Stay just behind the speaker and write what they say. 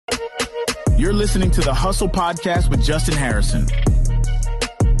You're listening to the Hustle Podcast with Justin Harrison.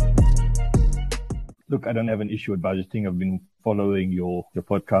 Look, I don't have an issue with budgeting. I've been following your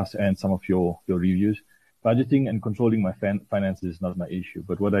podcast and some of your reviews. Budgeting and controlling my finances is not my issue.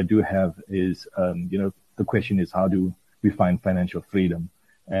 But what I do have is, the question is, how do we find financial freedom?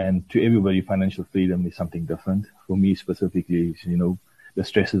 And to everybody, financial freedom is something different. For me specifically, the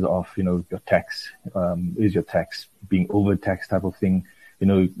stresses of, your tax, is your tax being overtaxed type of thing.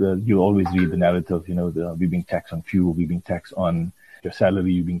 You always read the narrative, we're being taxed on fuel, we're being taxed on your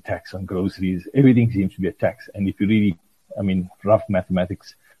salary, you're being taxed on groceries. Everything seems to be a tax. And if you really, rough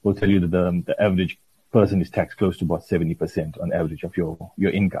mathematics will tell you that the average person is taxed close to about 70% on average of your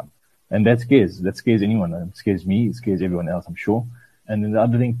income. And that scares anyone. It scares me. It scares everyone else, I'm sure. And then the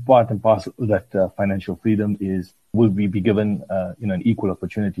other thing, part and parcel of that financial freedom is, will we be given, an equal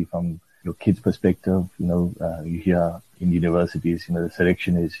opportunity from your kids' perspective? You hear in universities, the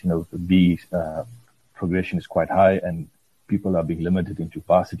selection is, the progression is quite high and people are being limited into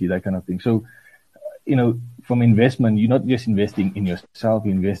varsity, that kind of thing. So, from investment, you're not just investing in yourself,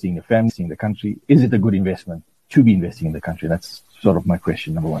 you're investing in your family, in the country. Is it a good investment to be investing in the country? That's sort of my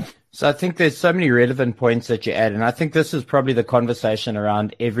question, number one. So I think there's so many relevant points that you add, and I think this is probably the conversation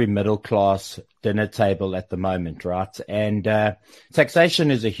around every middle class dinner table at the moment, right? And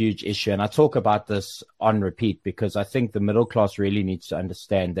taxation is a huge issue, and I talk about this on repeat because I think the middle class really needs to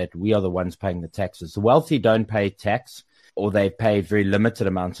understand that we are the ones paying the taxes. The wealthy don't pay tax, or they pay very limited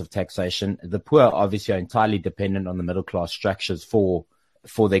amounts of taxation. The poor obviously are entirely dependent on the middle class structures for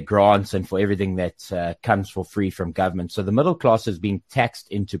their grants and for everything that comes for free from government. So the middle class is being taxed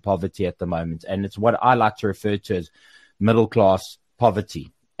into poverty at the moment. And it's what I like to refer to as middle class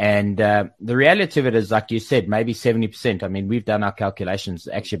poverty. And the reality of it is, like you said, maybe 70%. We've done our calculations,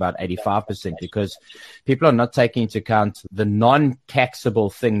 actually about 85%, because people are not taking into account the non-taxable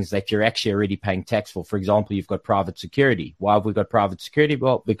things that you're actually already paying tax for. For example, you've got private security. Why have we got private security?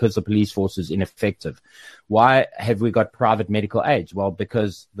 Well, because the police force is ineffective. Why have we got private medical aids? Well,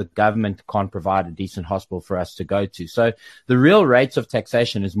 because the government can't provide a decent hospital for us to go to. So the real rates of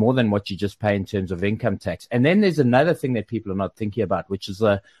taxation is more than what you just pay in terms of income tax. And then there's another thing that people are not thinking about, which is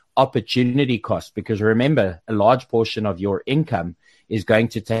the opportunity cost, because remember, a large portion of your income is going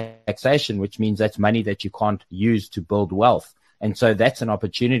to taxation, which means that's money that you can't use to build wealth. And so that's an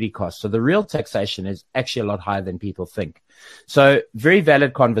opportunity cost. So the real taxation is actually a lot higher than people think. So very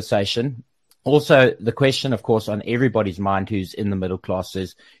valid conversation. Also, the question, of course, on everybody's mind who's in the middle class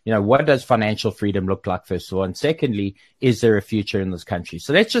is, what does financial freedom look like, first of all? And secondly, is there a future in this country?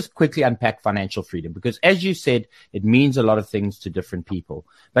 So let's just quickly unpack financial freedom, because as you said, it means a lot of things to different people.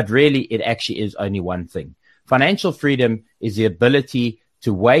 But really, it actually is only one thing. Financial freedom is the ability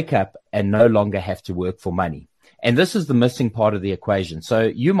to wake up and no longer have to work for money. And this is the missing part of the equation. So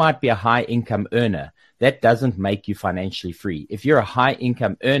you might be a high income earner. That doesn't make you financially free. If you're a high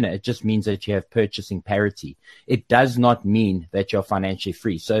income earner, it just means that you have purchasing parity. It does not mean that you're financially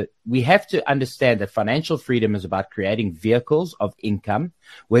free. So we have to understand that financial freedom is about creating vehicles of income,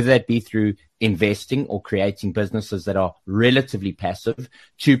 whether that be through investing or creating businesses that are relatively passive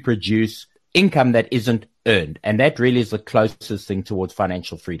to produce income that isn't earned. And that really is the closest thing towards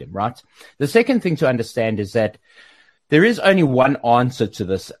financial freedom, right? The second thing to understand is that there is only one answer to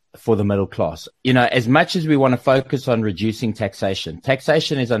this for the middle class. As much as we want to focus on reducing taxation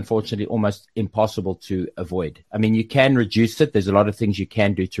is unfortunately almost impossible to avoid. You can reduce it. There's a lot of things you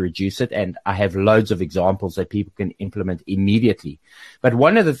can do to reduce it. And I have loads of examples that people can implement immediately. But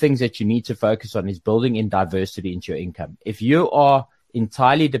one of the things that you need to focus on is building in diversity into your income. If you are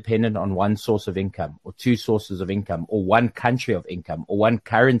entirely dependent on one source of income or two sources of income or one country of income or one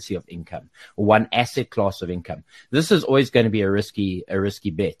currency of income or one asset class of income, this is always going to be a risky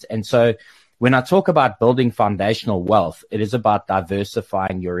bet. And so when I talk about building foundational wealth, it is about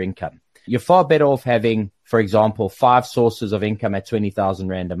diversifying your income. You're far better off having, for example, 5 sources of income at 20,000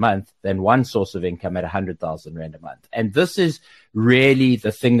 Rand a month than one source of income at 100,000 Rand a month. And this is really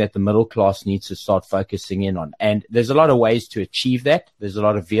the thing that the middle class needs to start focusing in on. And there's a lot of ways to achieve that. There's a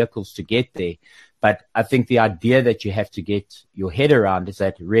lot of vehicles to get there. But I think the idea that you have to get your head around is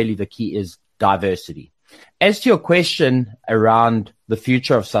that really the key is diversity. As to your question around the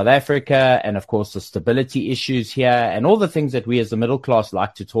future of South Africa and, of course, the stability issues here and all the things that we as the middle class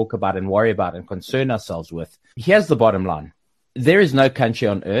like to talk about and worry about and concern ourselves with, here's the bottom line. There is no country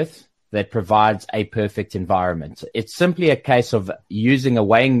on earth that provides a perfect environment. It's simply a case of using a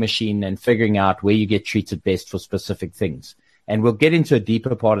weighing machine and figuring out where you get treated best for specific things. And we'll get into a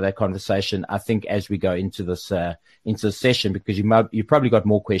deeper part of that conversation, I think, as we go into this session, because you probably got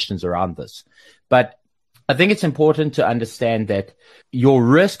more questions around this. But I think it's important to understand that your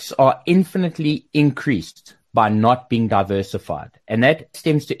risks are infinitely increased by not being diversified. And that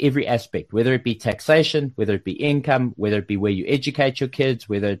stems to every aspect, whether it be taxation, whether it be income, whether it be where you educate your kids,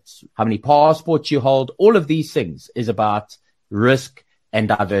 whether it's how many passports you hold. All of these things is about risk and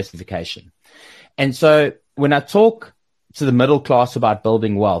diversification. And so when I talk to the middle class about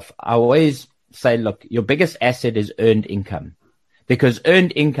building wealth, I always say, look, your biggest asset is earned income, because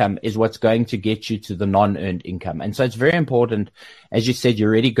earned income is what's going to get you to the non-earned income. And so it's very important, as you said, you're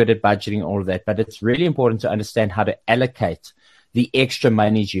really good at budgeting, all of that, but it's really important to understand how to allocate the extra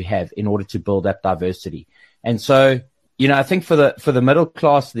monies you have in order to build up diversity. And so, I think for the middle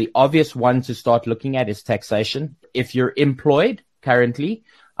class, the obvious one to start looking at is taxation. If you're employed currently,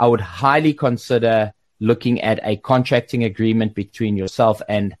 I would highly consider looking at a contracting agreement between yourself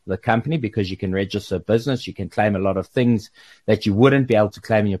and the company, because you can register a business, you can claim a lot of things that you wouldn't be able to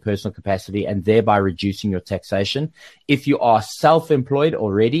claim in your personal capacity, and thereby reducing your taxation. If you are self-employed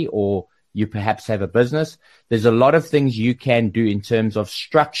already, or you perhaps have a business, there's a lot of things you can do in terms of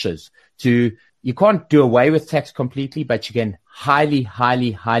structures you can't do away with tax completely, but you can highly,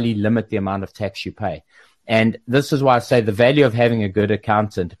 highly, highly limit the amount of tax you pay. And this is why I say the value of having a good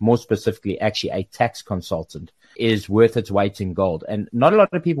accountant, more specifically actually a tax consultant, is worth its weight in gold. And not a lot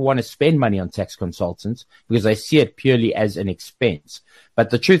of people want to spend money on tax consultants because they see it purely as an expense.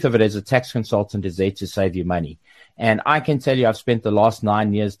 But the truth of it is a tax consultant is there to save you money. And I can tell you, I've spent the last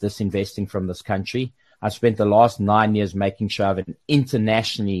 9 years disinvesting from this country. I've spent the last 9 years making sure I have an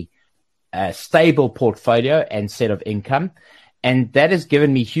internationally stable portfolio and set of income. And that has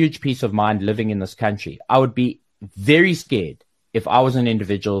given me huge peace of mind living in this country. I would be very scared if I was an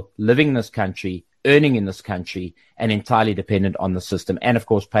individual living in this country, earning in this country, and entirely dependent on the system. And of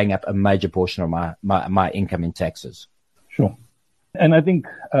course, paying up a major portion of my income in taxes. Sure. And I think,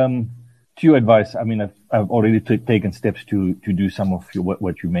 to your advice, I mean, I've already taken steps to do some of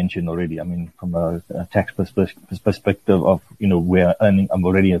what you mentioned already. I mean, from a tax perspective of, where earning, I'm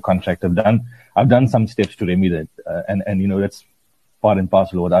already a contractor. I've done some steps to remedy that. And that's part and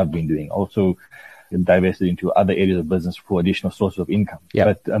parcel of what I've been doing. Also divested into other areas of business for additional sources of income.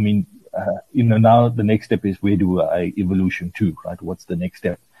 Yep. But I mean, now the next step is, where do I evolution to, right? What's the next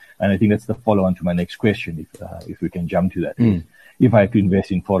step? And I think that's the follow on to my next question. If we can jump to that, if I have to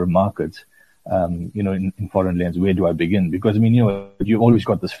invest in foreign markets, in foreign lands, where do I begin? Because I mean, you've always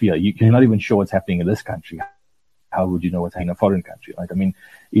got this fear. You're not even sure what's happening in this country. How would you know what's happening in a foreign country, right? I mean,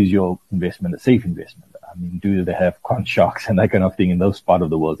 is your investment a safe investment? I mean, do they have con sharks and that kind of thing in those part of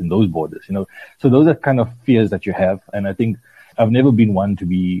the world, in those borders, So those are kind of fears that you have. And I think I've never been one to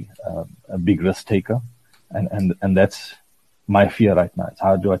be a big risk taker. And that's my fear right now. It's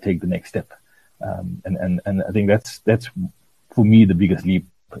how do I take the next step? And I think that's for me, the biggest leap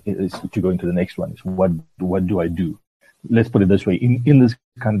is to go into the next one. Is what do I do? Let's put it this way. In this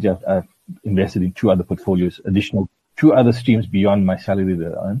country, I've invested in 2 other portfolios, additional 2 other streams beyond my salary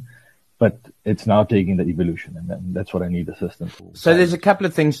that I earn. But it's now taking the evolution, and that's what I need assistance for. So there's a couple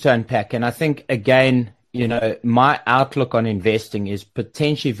of things to unpack. And I think, again, my outlook on investing is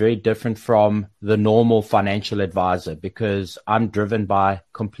potentially very different from the normal financial advisor, because I'm driven by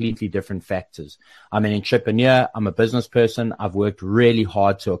completely different factors. I'm an entrepreneur. I'm a business person. I've worked really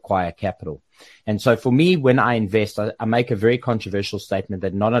hard to acquire capital. And so for me, when I invest, I make a very controversial statement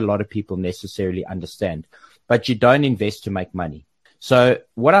that not a lot of people necessarily understand, but you don't invest to make money. So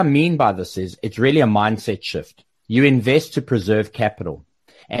what I mean by this is it's really a mindset shift. You invest to preserve capital.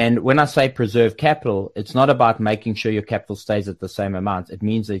 And when I say preserve capital, it's not about making sure your capital stays at the same amount. It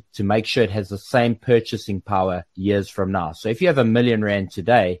means that to make sure it has the same purchasing power years from now. So if you have R1 million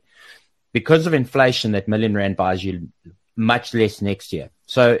today, because of inflation, that R1 million buys you much less next year.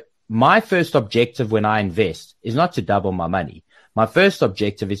 So my first objective when I invest is not to double my money. My first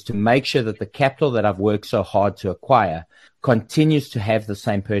objective is to make sure that the capital that I've worked so hard to acquire continues to have the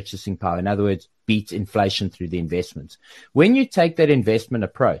same purchasing power. In other words, beats inflation through the investments. When you take that investment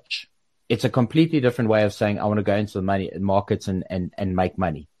approach, it's a completely different way of saying, I want to go into the markets and make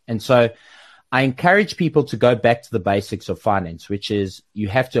money. And so I encourage people to go back to the basics of finance, which is you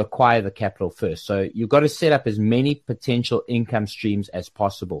have to acquire the capital first. So you've got to set up as many potential income streams as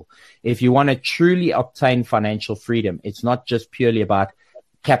possible. If you want to truly obtain financial freedom, it's not just purely about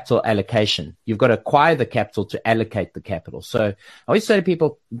capital allocation. You've got to acquire the capital to allocate the capital. So I always say to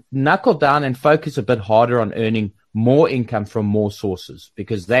people, knuckle down and focus a bit harder on earning more income from more sources,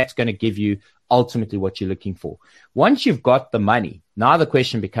 because that's going to give you ultimately what you're looking for. Once you've got the money, now the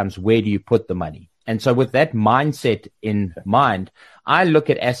question becomes, where do you put the money? And so with that mindset in mind, I look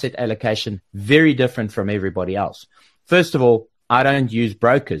at asset allocation very different from everybody else. First of all, I don't use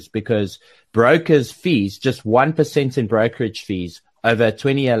brokers because brokers' fees, just 1% in brokerage fees over a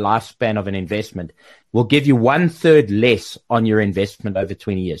 20-year lifespan of an investment, will give you 1/3 less on your investment over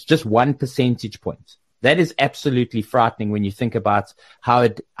 20 years, just 1 percentage point. That is absolutely frightening when you think about how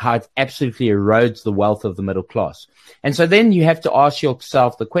it absolutely erodes the wealth of the middle class. And so then you have to ask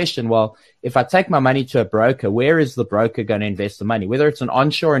yourself the question, well, if I take my money to a broker, where is the broker going to invest the money? Whether it's an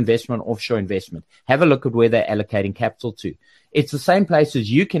onshore investment, offshore investment, have a look at where they're allocating capital to. It's the same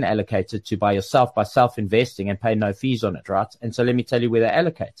places you can allocate it to by yourself, by self-investing and pay no fees on it, right? And so let me tell you where they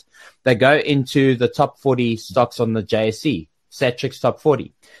allocate. They go into the top 40 stocks on the JSE, Satrix top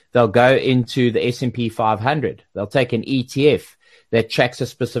 40. They'll go into the S&P 500. They'll take an ETF that tracks a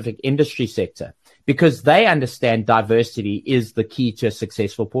specific industry sector because they understand diversity is the key to a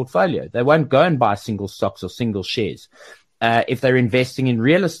successful portfolio. They won't go and buy single stocks or single shares. If they're investing in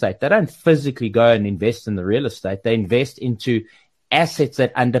real estate, they don't physically go and invest in the real estate. They invest into assets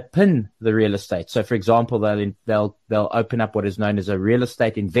that underpin the real estate. So, for example, they'll open up what is known as a real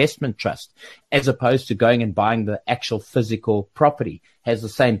estate investment trust, as opposed to going and buying the actual physical property. Has the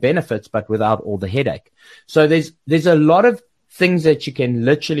same benefits, but without all the headache. So there's a lot of things that you can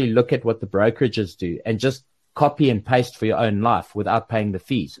literally look at what the brokerages do and just copy and paste for your own life without paying the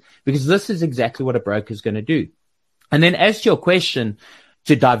fees, because this is exactly what a broker is going to do. And then as to your question,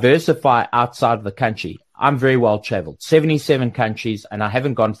 to diversify outside of the country, I'm very well traveled, 77 countries, and I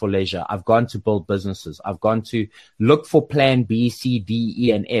haven't gone for leisure. I've gone to build businesses. I've gone to look for plan B, C, D,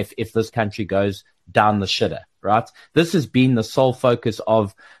 E, and F if this country goes down the shitter, right? This has been the sole focus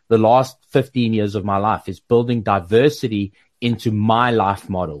of the last 15 years of my life, is building diversity into my life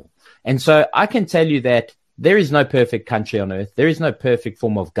model. And so I can tell you that there is no perfect country on earth. There is no perfect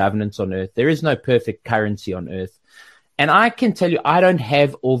form of governance on earth. There is no perfect currency on earth. And I can tell you, I don't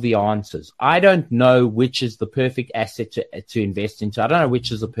have all the answers. I don't know which is the perfect asset to invest into. I don't know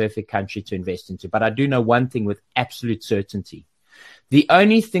which is the perfect country to invest into, but I do know one thing with absolute certainty. The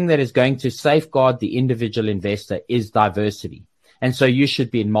only thing that is going to safeguard the individual investor is diversity. And so you should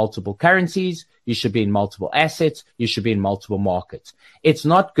be in multiple currencies. You should be in multiple assets. You should be in multiple markets. It's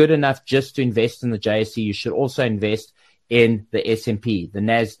not good enough just to invest in the JSE. You should also invest in the S&P, the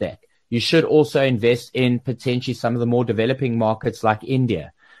NASDAQ. You should also invest in potentially some of the more developing markets like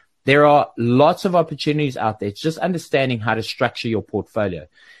India. There are lots of opportunities out there. It's just understanding how to structure your portfolio.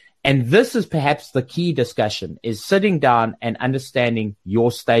 And this is perhaps the key discussion, is sitting down and understanding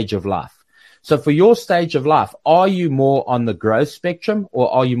your stage of life. So for your stage of life, are you more on the growth spectrum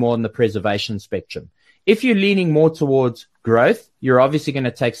or are you more on the preservation spectrum? If you're leaning more towards growth, you're obviously going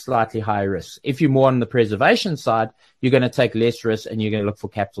to take slightly higher risks. If you're more on the preservation side, you're going to take less risks and you're going to look for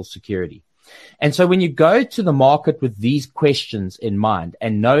capital security. And so when you go to the market with these questions in mind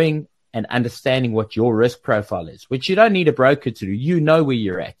and knowing and understanding what your risk profile is, which you don't need a broker to do, you know where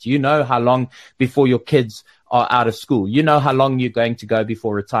you're at. You know how long before your kids are out of school. You know how long you're going to go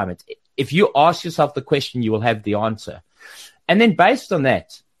before retirement. If you ask yourself the question, you will have the answer. And then based on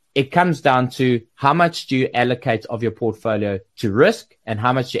that, it comes down to how much do you allocate of your portfolio to risk and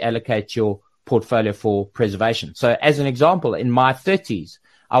how much you allocate your portfolio for preservation. So as an example, in my 30s,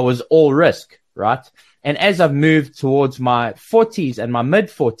 I was all risk, right? And as I've moved towards my 40s and my mid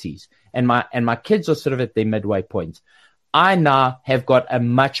 40s and my kids are sort of at their midway point, I now have got a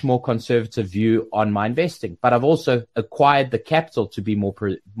much more conservative view on my investing, but I've also acquired the capital to be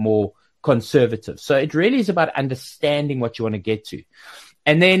more conservative. So it really is about understanding what you want to get to.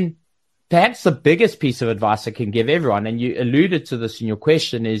 And then perhaps the biggest piece of advice I can give everyone, and you alluded to this in your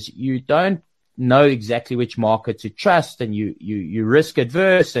question, is you don't know exactly which market to trust and you risk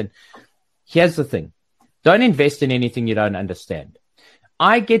adverse. And here's the thing. Don't invest in anything you don't understand.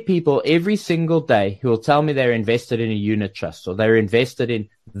 I get people every single day who will tell me they're invested in a unit trust or they're invested in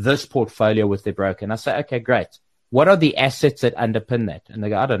this portfolio with their broker. And I say, okay, great. What are the assets that underpin that? And they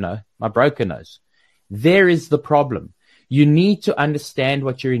go, I don't know. My broker knows. There is the problem. You need to understand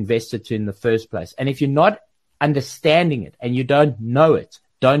what you're invested to in the first place. And if you're not understanding it and you don't know it,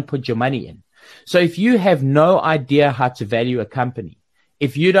 don't put your money in. So if you have no idea how to value a company,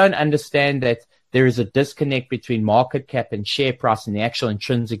 if you don't understand that there is a disconnect between market cap and share price and the actual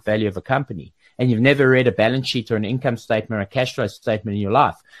intrinsic value of a company, and you've never read a balance sheet or an income statement or a cash flow statement in your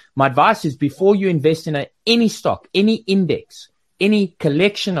life, my advice is before you invest in any stock, any index, any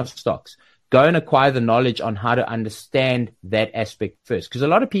collection of stocks, go and acquire the knowledge on how to understand that aspect first. Because a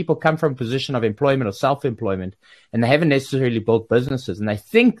lot of people come from a position of employment or self-employment and they haven't necessarily built businesses and they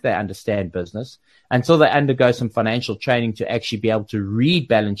think they understand business until they undergo some financial training to actually be able to read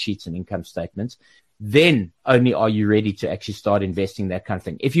balance sheets and income statements. Then only are you ready to actually start investing that kind of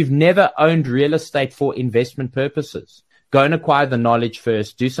thing. If you've never owned real estate for investment purposes, Go and acquire the knowledge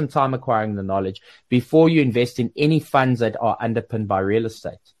first. Do some time acquiring the knowledge before you invest in any funds that are underpinned by real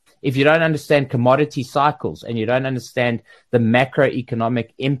estate. If you don't understand commodity cycles and you don't understand the macroeconomic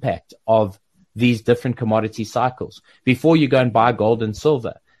impact of these different commodity cycles, before you go and buy gold and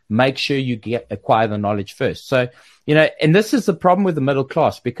silver, make sure you acquire the knowledge first. So, and this is the problem with the middle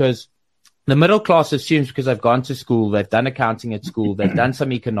class, because the middle class assumes because they've gone to school, they've done accounting at school, they've done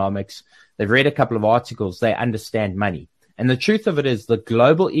some economics, they've read a couple of articles, they understand money. And the truth of it is the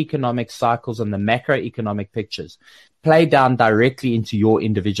global economic cycles and the macroeconomic pictures play down directly into your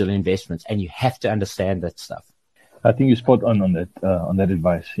individual investments, and you have to understand that stuff. I think you're spot on that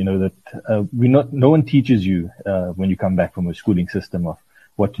advice. No one teaches you when you come back from a schooling system of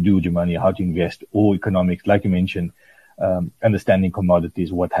what to do with your money, how to invest, or economics, like you mentioned, understanding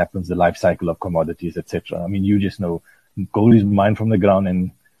commodities, what happens, the life cycle of commodities, etc. I mean, you just know gold is mined from the ground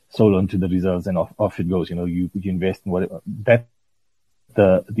and sold onto the reserves, and off it goes. You invest in whatever. That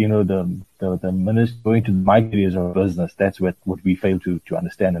the minutes going to my areas of business, that's what we fail to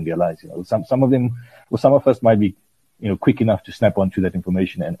understand and realize. Some of them, or some of us might be quick enough to snap onto that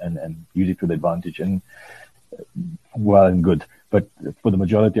information and use it to the advantage, and well and good. But for the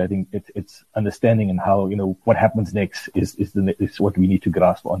majority, I think it's understanding and how what happens next is what we need to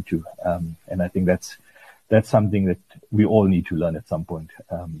grasp onto. And I think that's something that we all need to learn at some point.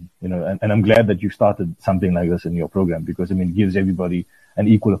 And I'm glad that you started something like this in your program, because it gives everybody an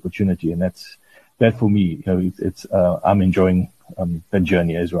equal opportunity, and that for me, it's I'm enjoying that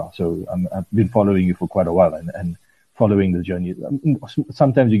journey as well. So I've been following you for quite a while and following the journey.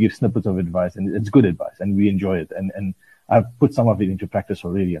 Sometimes you give snippets of advice, and it's good advice, and we enjoy it. And I've put some of it into practice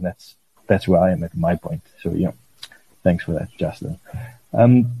already, and that's where I am at my point. So yeah, thanks for that, Justin.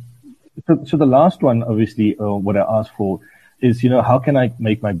 So the last one, obviously, what I asked for is, how can I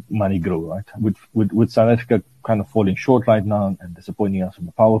make my money grow, right? With South Africa kind of falling short right now and disappointing us on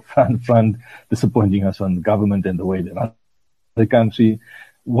the power front, disappointing us on the government and the way they run the country,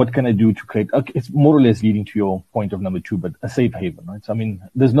 what can I do to create, it's more or less leading to your point of number 2, but a safe haven, right? So,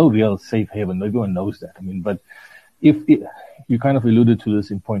 there's no real safe haven. Everyone knows that. But you kind of alluded to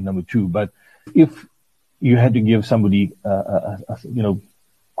this in point number 2, but if you had to give somebody,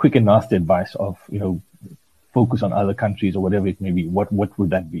 quick and nasty advice of, focus on other countries or whatever it may be, what would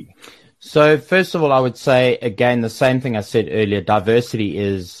that be? So first of all, I would say, again, the same thing I said earlier, diversity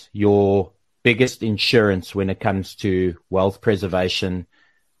is your biggest insurance when it comes to wealth preservation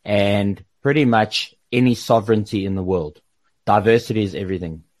and pretty much any sovereignty in the world. Diversity is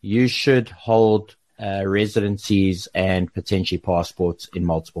everything. You should hold residencies and potentially passports in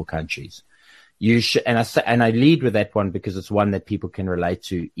multiple countries. You should, and I lead with that one because it's one that people can relate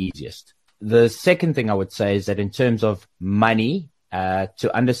to easiest. The second thing I would say is that in terms of money,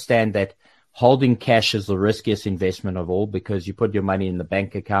 to understand that holding cash is the riskiest investment of all, because you put your money in the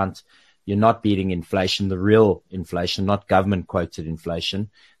bank account, you're not beating inflation, the real inflation, not government quoted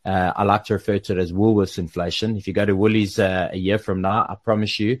inflation. I like to refer to it as Woolworths inflation. If you go to Woolies a year from now, I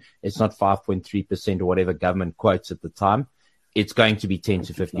promise you it's not 5.3% or whatever government quotes at the time. It's going to be 10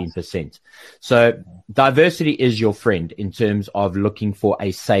 to 15%. So diversity is your friend in terms of looking for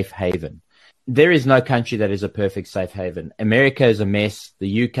a safe haven. There is no country that is a perfect safe haven. America is a mess.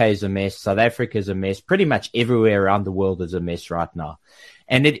 The UK is a mess. South Africa is a mess. Pretty much everywhere around the world is a mess right now.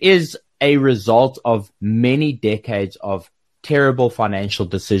 And it is a result of many decades of terrible financial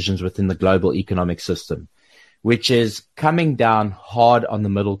decisions within the global economic system, which is coming down hard on the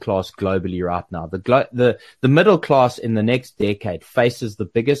middle class globally right now. The middle class in the next decade faces the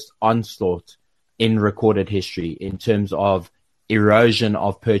biggest onslaught in recorded history in terms of erosion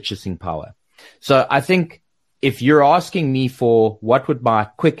of purchasing power. So I think if you're asking me for what would my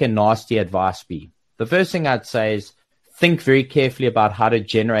quick and nasty advice be, the first thing I'd say is think very carefully about how to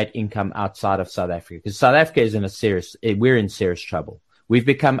generate income outside of South Africa, because South Africa is we're in serious trouble. We've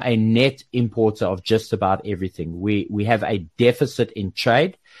become a net importer of just about everything. We have a deficit in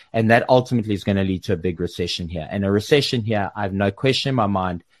trade, and that ultimately is going to lead to a big recession here. And a recession here, I have no question in my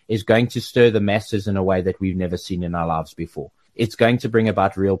mind, is going to stir the masses in a way that we've never seen in our lives before. It's going to bring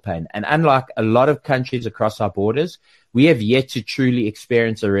about real pain. And unlike a lot of countries across our borders, we have yet to truly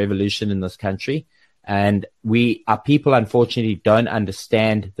experience a revolution in this country. And our people, unfortunately, don't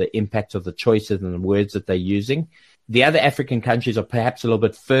understand the impact of the choices and the words that they're using. The other African countries are perhaps a little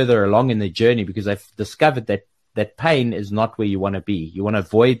bit further along in their journey because they've discovered that pain is not where you want to be. You want to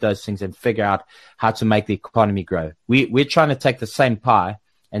avoid those things and figure out how to make the economy grow. We're trying to take the same pie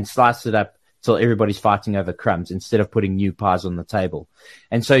and slice it up till everybody's fighting over crumbs instead of putting new pies on the table.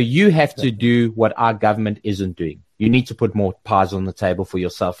 And so you have to do what our government isn't doing. You need to put more pies on the table for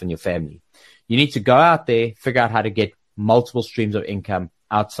yourself and your family. You need to go out there, figure out how to get multiple streams of income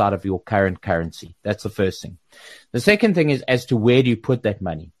outside of your current currency. That's the first thing. The second thing is as to where do you put that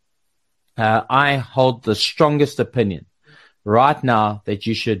money? I hold the strongest opinion right now that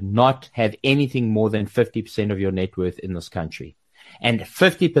you should not have anything more than 50% of your net worth in this country. And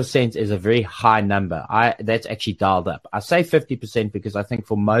 50% is a very high number. That's actually dialed up. I say 50% because I think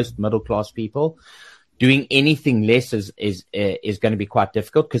for most middle-class people, doing anything less is going to be quite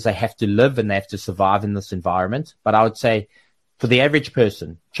difficult because they have to live and they have to survive in this environment. But I would say for the average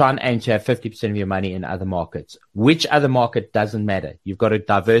person, try and aim to have 50% of your money in other markets. Which other market doesn't matter. You've got to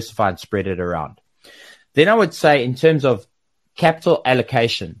diversify and spread it around. Then I would say in terms of capital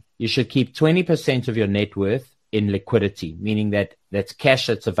allocation, you should keep 20% of your net worth in liquidity, meaning that that's cash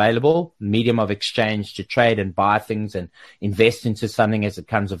that's available, medium of exchange to trade and buy things and invest into something as it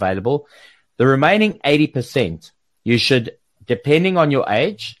comes available. The remaining 80%, you should, depending on your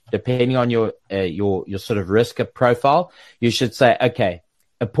age, depending on your sort of risk profile, you should say, okay,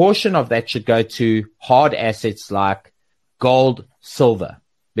 a portion of that should go to hard assets like gold, silver,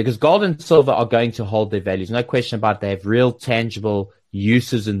 because gold and silver are going to hold their values. No question about it. They have real tangible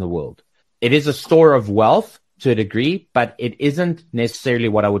uses in the world. It is a store of wealth to a degree, but it isn't necessarily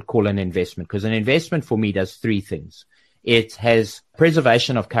what I would call an investment, because an investment for me does three things. It has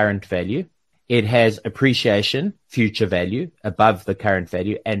preservation of current value. It has appreciation, future value above the current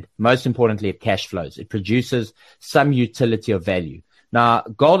value. And most importantly, it cash flows. It produces some utility of value. Now,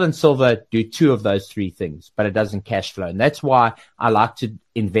 gold and silver do two of those three things, but it doesn't cash flow. And that's why I like to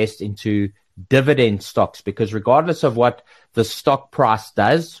invest into dividend stocks, because regardless of what the stock price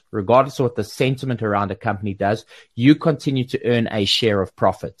does, regardless of what the sentiment around a company does, you continue to earn a share of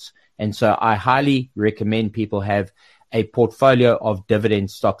profits. And so I highly recommend people have a portfolio of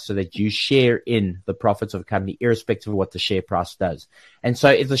dividend stocks so that you share in the profits of a company, irrespective of what the share price does. And so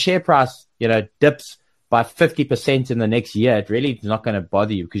if the share price, dips by 50% in the next year, it really is not going to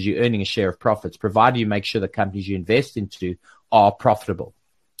bother you because you're earning a share of profits, provided you make sure the companies you invest into are profitable.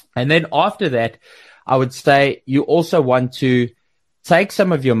 And then after that, I would say you also want to take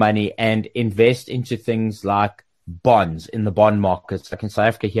some of your money and invest into things like bonds in the bond markets. Like in South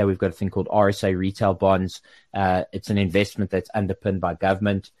Africa here, we've got a thing called RSA retail bonds. It's an investment that's underpinned by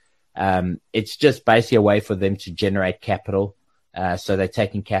government. It's just basically a way for them to generate capital. So they're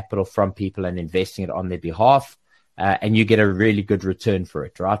taking capital from people and investing it on their behalf. And you get a really good return for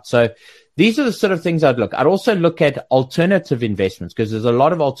it, right? So these are the sort of things I'd look. I'd also look at alternative investments, because there's a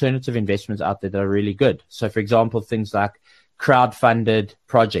lot of alternative investments out there that are really good. So, for example, things like crowd-funded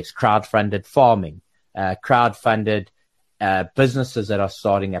projects, crowd-funded farming, crowd-funded businesses that are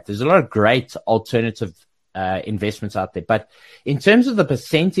starting up. There's a lot of great alternative investments out there. But in terms of the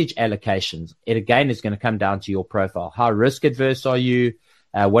percentage allocations, it again is going to come down to your profile. How risk adverse are you?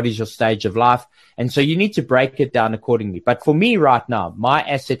 What is your stage of life? And so you need to break it down accordingly. But for me right now, my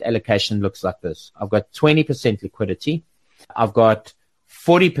asset allocation looks like this. I've got 20% liquidity. I've got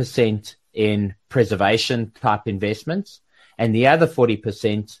 40% in preservation type investments. And the other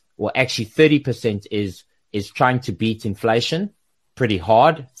 40%, or actually 30% is trying to beat inflation pretty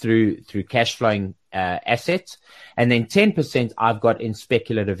hard through cash flowing assets. And then 10% I've got in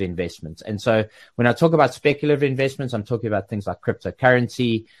speculative investments. And so when I talk about speculative investments, I'm talking about things like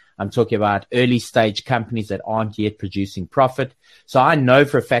cryptocurrency. I'm talking about early stage companies that aren't yet producing profit. So I know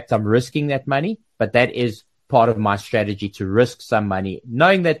for a fact I'm risking that money, but that is part of my strategy, to risk some money,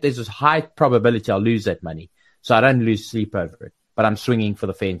 knowing that there's a high probability I'll lose that money. So I don't lose sleep over it, but I'm swinging for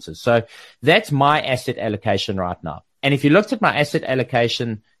the fences. So that's my asset allocation right now. And if you looked at my asset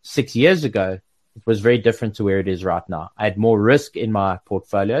allocation 6 years ago, it was very different to where it is right now. I had more risk in my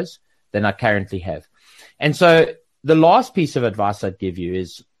portfolios than I currently have. And so the last piece of advice I'd give you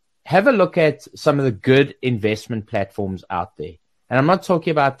is have a look at some of the good investment platforms out there. And I'm not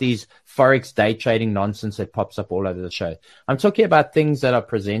talking about these Forex day trading nonsense that pops up all over the show. I'm talking about things that are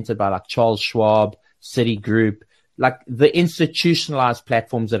presented by like Charles Schwab, Citigroup, like the institutionalized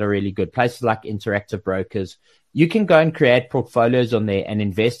platforms that are really good, places like Interactive Brokers. You can go and create portfolios on there and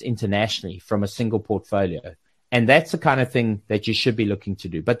invest internationally from a single portfolio. And that's the kind of thing that you should be looking to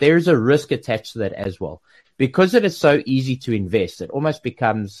do. But there is a risk attached to that as well. Because it is so easy to invest, it almost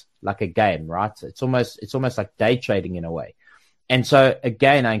becomes like a game, right? It's almost like day trading in a way. And so,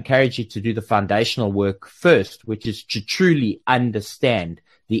 again, I encourage you to do the foundational work first, which is to truly understand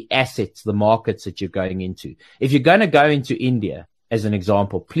the assets, the markets that you're going into. If you're going to go into India, as an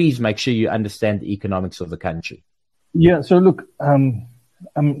example, please make sure you understand the economics of the country. Yeah. So look,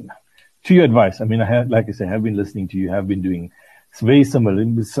 to your advice, I mean, like I said, I have been listening to you, have been doing very similar.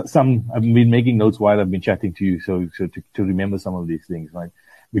 I've been making notes while I've been chatting to you. So to remember some of these things, right?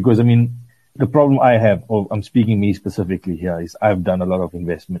 Because I mean, The problem I have, or I'm speaking me specifically here, is I've done a lot of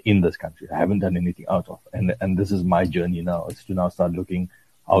investment in this country. I haven't done anything out of. And this is my journey now. It's to now start looking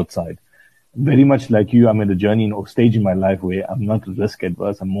outside. Very much like you, I'm in a journey or stage in my life where I'm not risk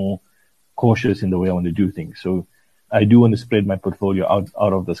adverse. I'm more cautious in the way I want to do things. So I do want to spread my portfolio out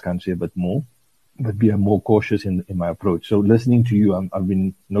of this country a bit more, but be more cautious in my approach. So listening to you, I've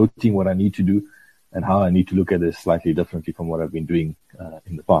been noting what I need to do and how I need to look at this slightly differently from what I've been doing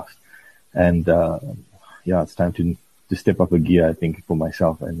in the past. And it's time to step up a gear, I think, for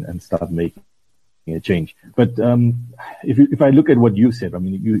myself and start making a change. But if I look at what you said, I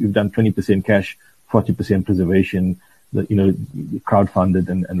mean, you've done 20% cash, 40% preservation, crowdfunded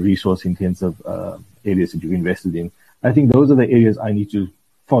and resource intensive areas that you've invested in. I think those are the areas I need to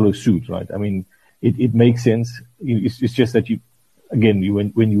follow suit, right? I mean, it makes sense. It's just that when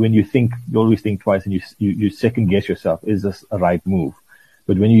you think, you always think twice and you second guess yourself. Is this a right move?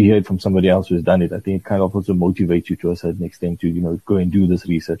 But when you hear it from somebody else who's done it, I think it kind of also motivates you to a certain extent to, go and do this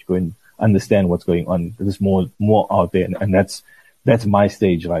research, go and understand what's going on. There's more out there. And that's my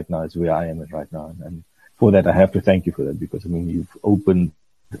stage right now. It's where I am at right now. And for that, I have to thank you for that, because, I mean, you've opened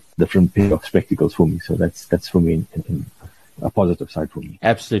different pair of spectacles for me. So that's for me in a positive side for me.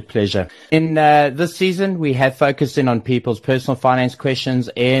 Absolute pleasure. In this season, we have focused in on people's personal finance questions.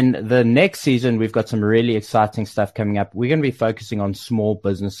 In the next season, we've got some really exciting stuff coming up. We're going to be focusing on small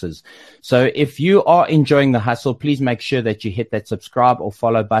businesses. So if you are enjoying the hustle, please make sure that you hit that subscribe or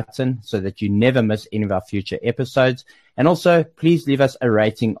follow button so that you never miss any of our future episodes. And also, please leave us a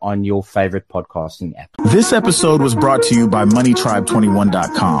rating on your favorite podcasting app. This episode was brought to you by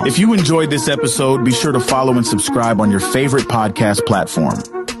MoneyTribe21.com. If you enjoyed this episode, be sure to follow and subscribe on your favorite podcast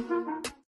platform.